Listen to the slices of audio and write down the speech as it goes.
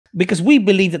Because we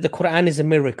believe that the Quran is a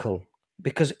miracle,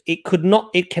 because it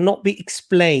cannot be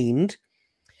explained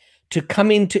to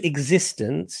come into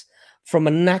existence from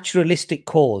a naturalistic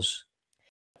cause.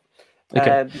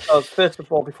 Okay. Because first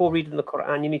of all, before reading the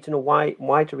Quran, you need to know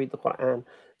why to read the Quran.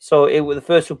 So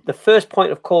the first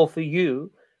point of call for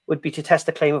you would be to test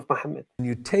the claim of Muhammad.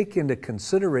 You take into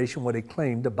consideration what he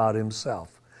claimed about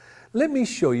himself. Let me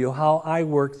show you how I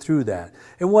worked through that.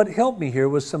 And what helped me here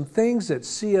was some things that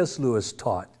C.S. Lewis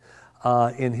taught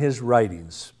in his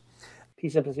writings.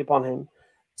 Peace and blessings upon him.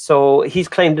 So he's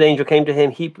claimed an angel came to him.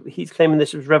 He's claiming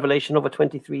this was revelation over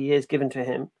 23 years given to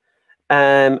him.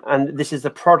 And this is the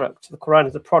product. The Quran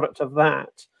is the product of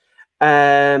that.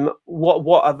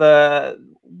 What are the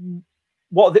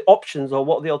options, or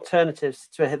what are the alternatives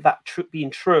to that being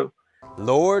true?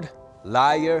 Lord,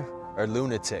 liar, or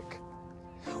lunatic?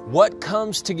 What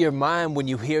comes to your mind when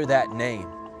you hear that name?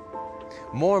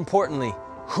 More importantly,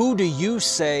 who do you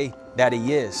say that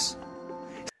he is?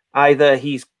 Either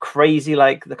he's crazy,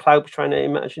 like the cloud was trying to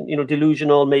imagine,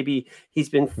 delusional. Maybe he's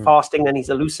been fasting and he's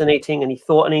hallucinating and he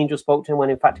thought an angel spoke to him when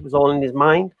in fact it was all in his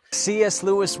mind. C.S.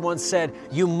 Lewis once said,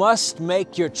 you must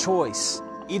make your choice.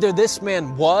 Either this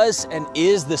man was and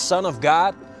is the Son of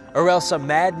God, or else a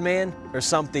madman or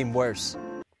something worse.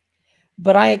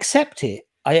 But I accept it.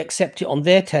 I accept it on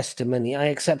their testimony. I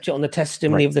accept it on the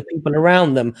testimony of the people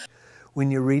around them.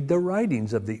 When you read the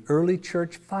writings of the early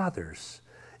church fathers,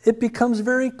 it becomes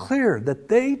very clear that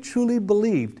they truly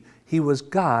believed he was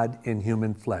God in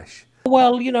human flesh.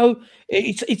 Well,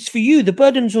 it's for you. The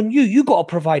burden's on you. You got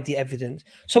to provide the evidence.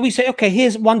 So we say, okay,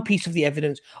 here's one piece of the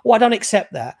evidence. Oh, I don't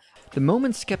accept that. The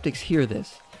moment skeptics hear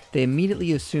this, they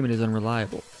immediately assume it is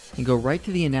unreliable and go right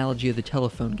to the analogy of the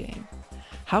telephone game.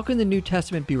 How can the New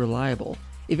Testament be reliable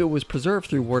if it was preserved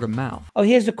through word of mouth? Oh,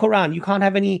 here's the Quran. You can't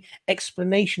have any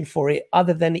explanation for it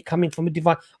other than it coming from a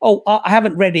divine. Oh, I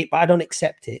haven't read it, but I don't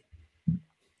accept it.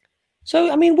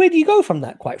 So, I mean, where do you go from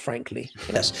that, quite frankly?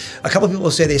 Yes. A couple of people will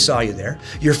say they saw you there.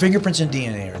 Your fingerprints and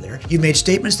DNA are there. You've made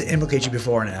statements that implicate you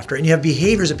before and after, and you have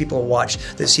behaviors that people watch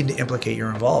that seem to implicate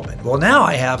your involvement. Well, now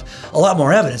I have a lot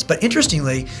more evidence, but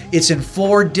interestingly, it's in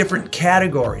 4 different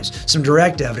categories. Some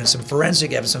direct evidence, some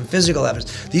forensic evidence, some physical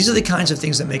evidence. These are the kinds of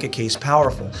things that make a case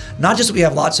powerful. Not just that we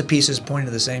have lots of pieces pointing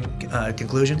to the same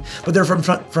conclusion, but they're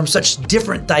from such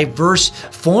different, diverse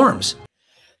forms.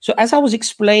 So as I was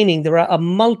explaining, there are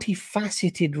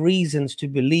multifaceted reasons to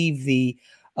believe the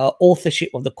authorship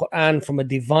of the Quran from a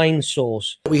divine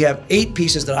source. We have 8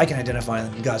 pieces that I can identify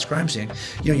in God's crime scene.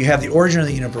 You have the origin of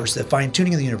the universe, the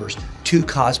fine-tuning of the universe, 2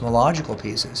 cosmological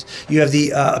pieces. You have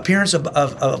the appearance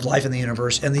of life in the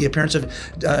universe and the appearance of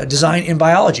design in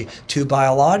biology, 2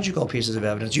 biological pieces of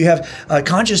evidence. You have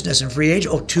consciousness and free age,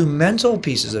 2 mental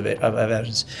pieces of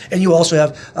evidence. And you also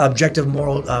have objective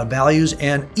moral values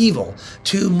and evil,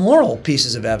 2 moral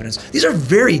pieces of evidence. These are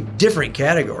very different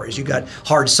categories. You've got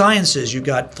hard sciences, you've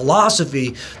got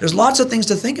philosophy. There's lots of things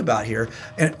to think about here.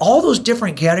 And all those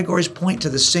different categories point to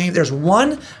the same. There's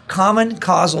one common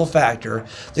causal factor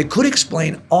that could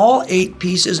explain all 8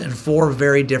 pieces in 4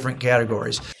 very different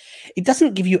categories. It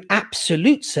doesn't give you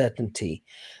absolute certainty,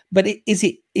 but is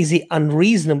it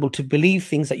unreasonable to believe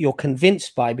things that you're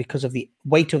convinced by because of the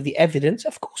weight of the evidence?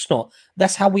 Of course not.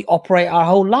 That's how we operate our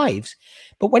whole lives.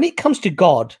 But when it comes to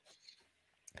God,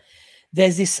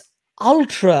 there's this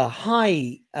ultra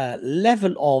high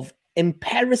level of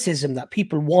empiricism that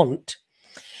people want.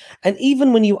 And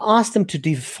even when you ask them to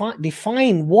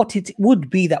define what it would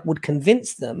be that would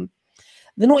convince them,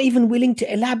 they're not even willing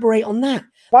to elaborate on that.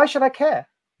 Why should I care?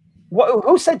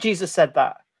 Who said Jesus said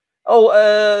that?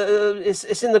 Oh,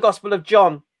 it's in the Gospel of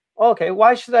John. Okay,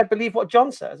 why should I believe what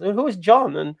John says? And who is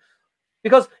John? And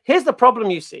because here's the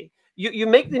problem, you see. You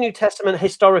make the New Testament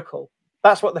historical.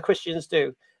 That's what the Christians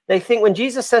do. They think when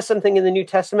Jesus says something in the New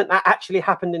Testament, that actually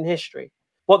happened in history.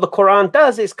 What the Quran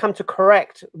does is come to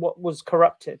correct what was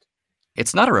corrupted.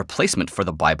 It's not a replacement for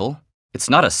the Bible. It's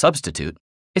not a substitute.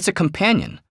 It's a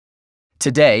companion.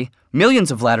 Today,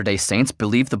 millions of Latter-day Saints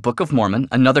believe the Book of Mormon,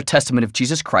 another testament of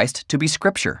Jesus Christ, to be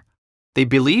Scripture. They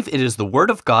believe it is the Word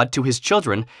of God to His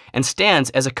children and stands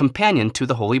as a companion to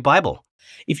the Holy Bible.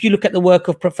 If you look at the work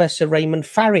of Professor Raymond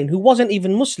Farin, who wasn't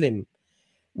even Muslim,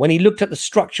 when he looked at the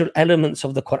structural elements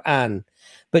of the Quran,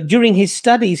 but during his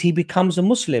studies, he becomes a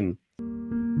Muslim.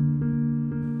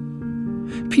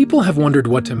 People have wondered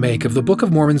what to make of the Book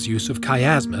of Mormon's use of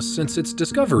chiasmus since its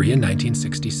discovery in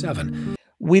 1967.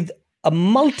 With a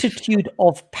multitude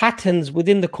of patterns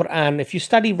within the Quran, if you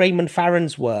study Raymond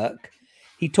Farin's work,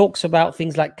 he talks about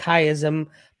things like chiasm,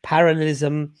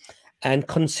 parallelism, and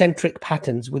concentric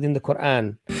patterns within the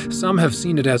Quran. Some have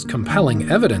seen it as compelling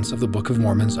evidence of the Book of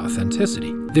Mormon's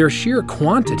authenticity. Their sheer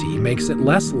quantity makes it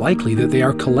less likely that they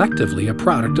are collectively a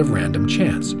product of random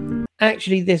chance.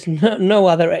 Actually, there's no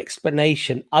other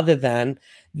explanation other than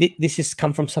this has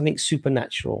come from something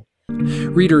supernatural.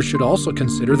 Readers should also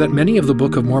consider that many of the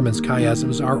Book of Mormon's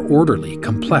chiasms are orderly,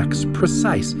 complex,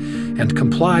 precise, and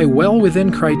comply well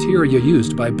within criteria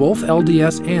used by both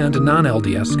LDS and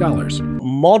non-LDS scholars.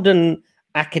 Modern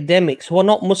academics who are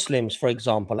not Muslims, for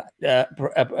example,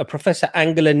 Professor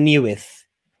Angela Newith,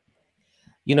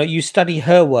 you know, you study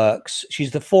her works.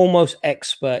 She's the foremost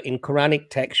expert in Quranic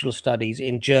textual studies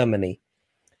in Germany.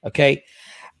 Okay.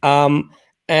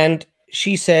 And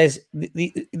she says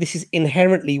this is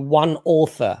inherently one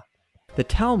author. The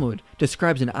Talmud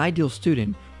describes an ideal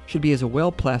student should be as a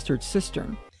well-plastered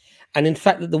cistern. And in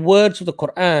fact, that the words of the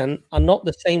Quran are not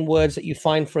the same words that you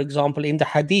find, for example, in the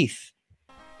Hadith.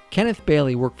 Kenneth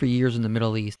Bailey worked for years in the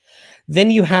Middle East. Then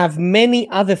you have many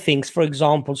other things, for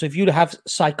example. So if you have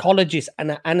psychologists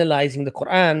analyzing the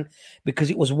Quran because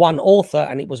it was one author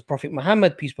and it was Prophet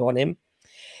Muhammad, peace be upon him,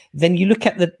 then you look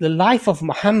at the life of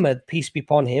Muhammad, peace be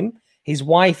upon him, his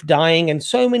wife dying and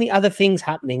so many other things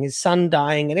happening, his son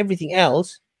dying and everything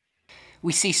else.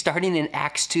 We see starting in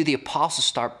Acts 2, the apostles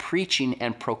start preaching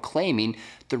and proclaiming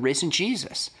the risen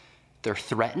Jesus. They're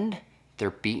threatened,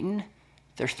 they're beaten,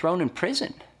 they're thrown in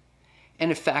prison. And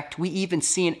in fact, we even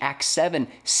see in Acts 7,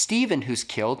 Stephen who's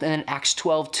killed, and in Acts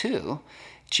 12 too,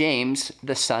 James,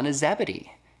 the son of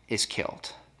Zebedee, is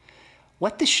killed.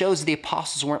 What this shows is the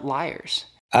apostles weren't liars.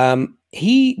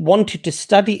 He wanted to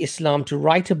study Islam, to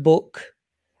write a book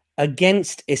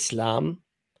against Islam,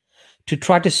 to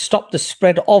try to stop the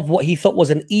spread of what he thought was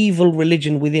an evil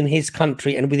religion within his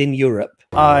country and within Europe.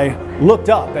 I looked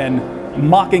up and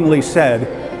mockingly said,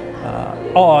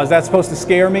 oh, is that supposed to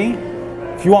scare me?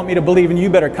 If you want me to believe in you,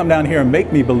 better come down here and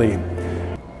make me believe.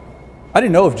 I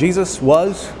didn't know if Jesus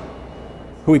was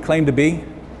who he claimed to be,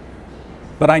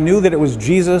 but I knew that it was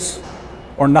Jesus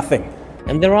or nothing.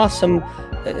 And there are some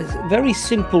very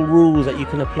simple rules that you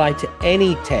can apply to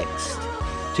any text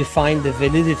to find the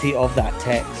validity of that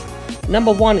text.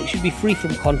 Number one, it should be free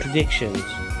from contradictions.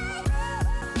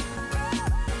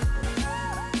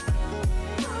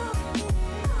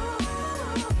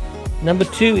 Number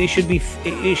two, it should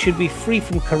be free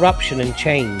from corruption and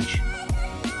change.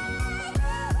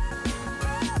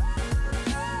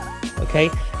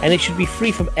 Okay, and it should be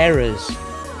free from errors.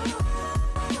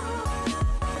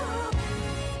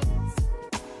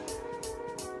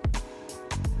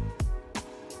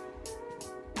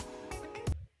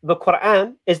 The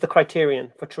Quran is the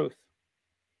criterion for truth.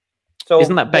 So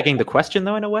isn't that begging the question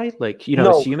though, in a way? Like, you know,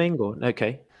 no. assuming, or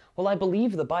okay. Well, I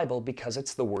believe the Bible because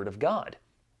it's the Word of God.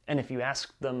 And if you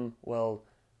ask them, well,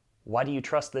 why do you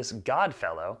trust this God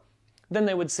fellow? Then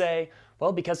they would say,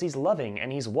 well, because he's loving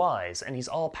and he's wise and he's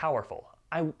all-powerful.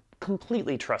 I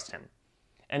completely trust him.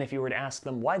 And if you were to ask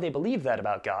them why they believe that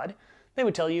about God, they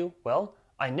would tell you, well,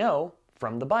 I know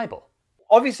from the Bible.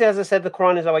 Obviously, as I said, the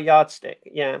Quran is our yardstick,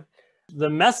 yeah. The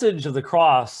message of the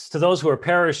cross to those who are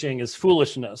perishing is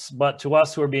foolishness, but to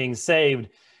us who are being saved,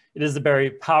 it is the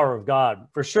very power of God.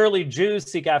 For surely Jews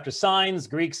seek after signs,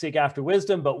 Greeks seek after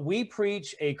wisdom, but we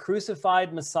preach a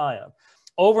crucified Messiah.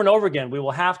 Over and over again, we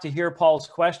will have to hear Paul's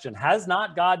question, has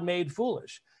not God made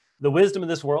foolish the wisdom of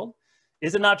this world?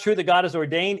 Is it not true that God has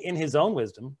ordained in his own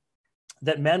wisdom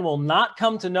that men will not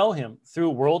come to know him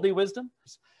through worldly wisdom?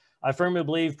 I firmly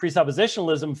believe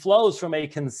presuppositionalism flows from a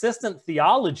consistent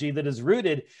theology that is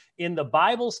rooted in the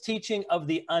Bible's teaching of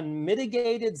the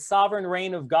unmitigated sovereign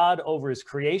reign of God over his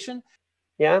creation.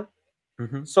 Yeah.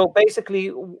 Mm-hmm. So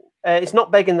basically, it's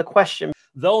not begging the question.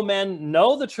 Though men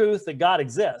know the truth that God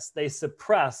exists, they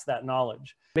suppress that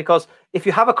knowledge. Because if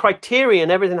you have a criterion,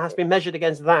 everything has to be measured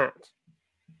against that.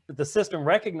 The system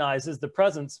recognizes the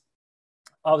presence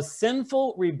of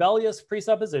sinful, rebellious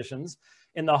presuppositions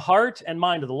in the heart and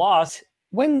mind of the lost.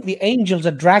 When the angels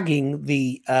are dragging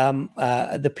the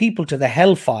people to the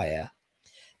hellfire,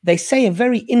 they say a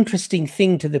very interesting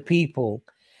thing to the people.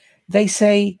 They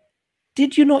say,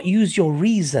 did you not use your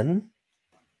reason?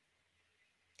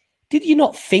 Did you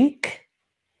not think?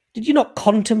 Did you not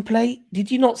contemplate?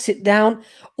 Did you not sit down?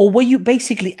 Or were you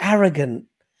basically arrogant?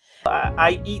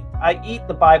 I eat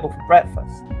the Bible for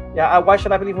breakfast. Yeah. Why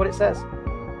should I believe what it says?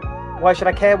 Why should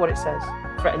I care what it says?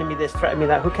 Threatening me this, threatening me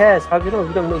that. Who cares? How do you know?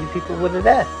 You don't know the people whether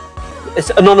they're there.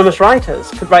 It's anonymous writers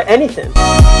could write anything.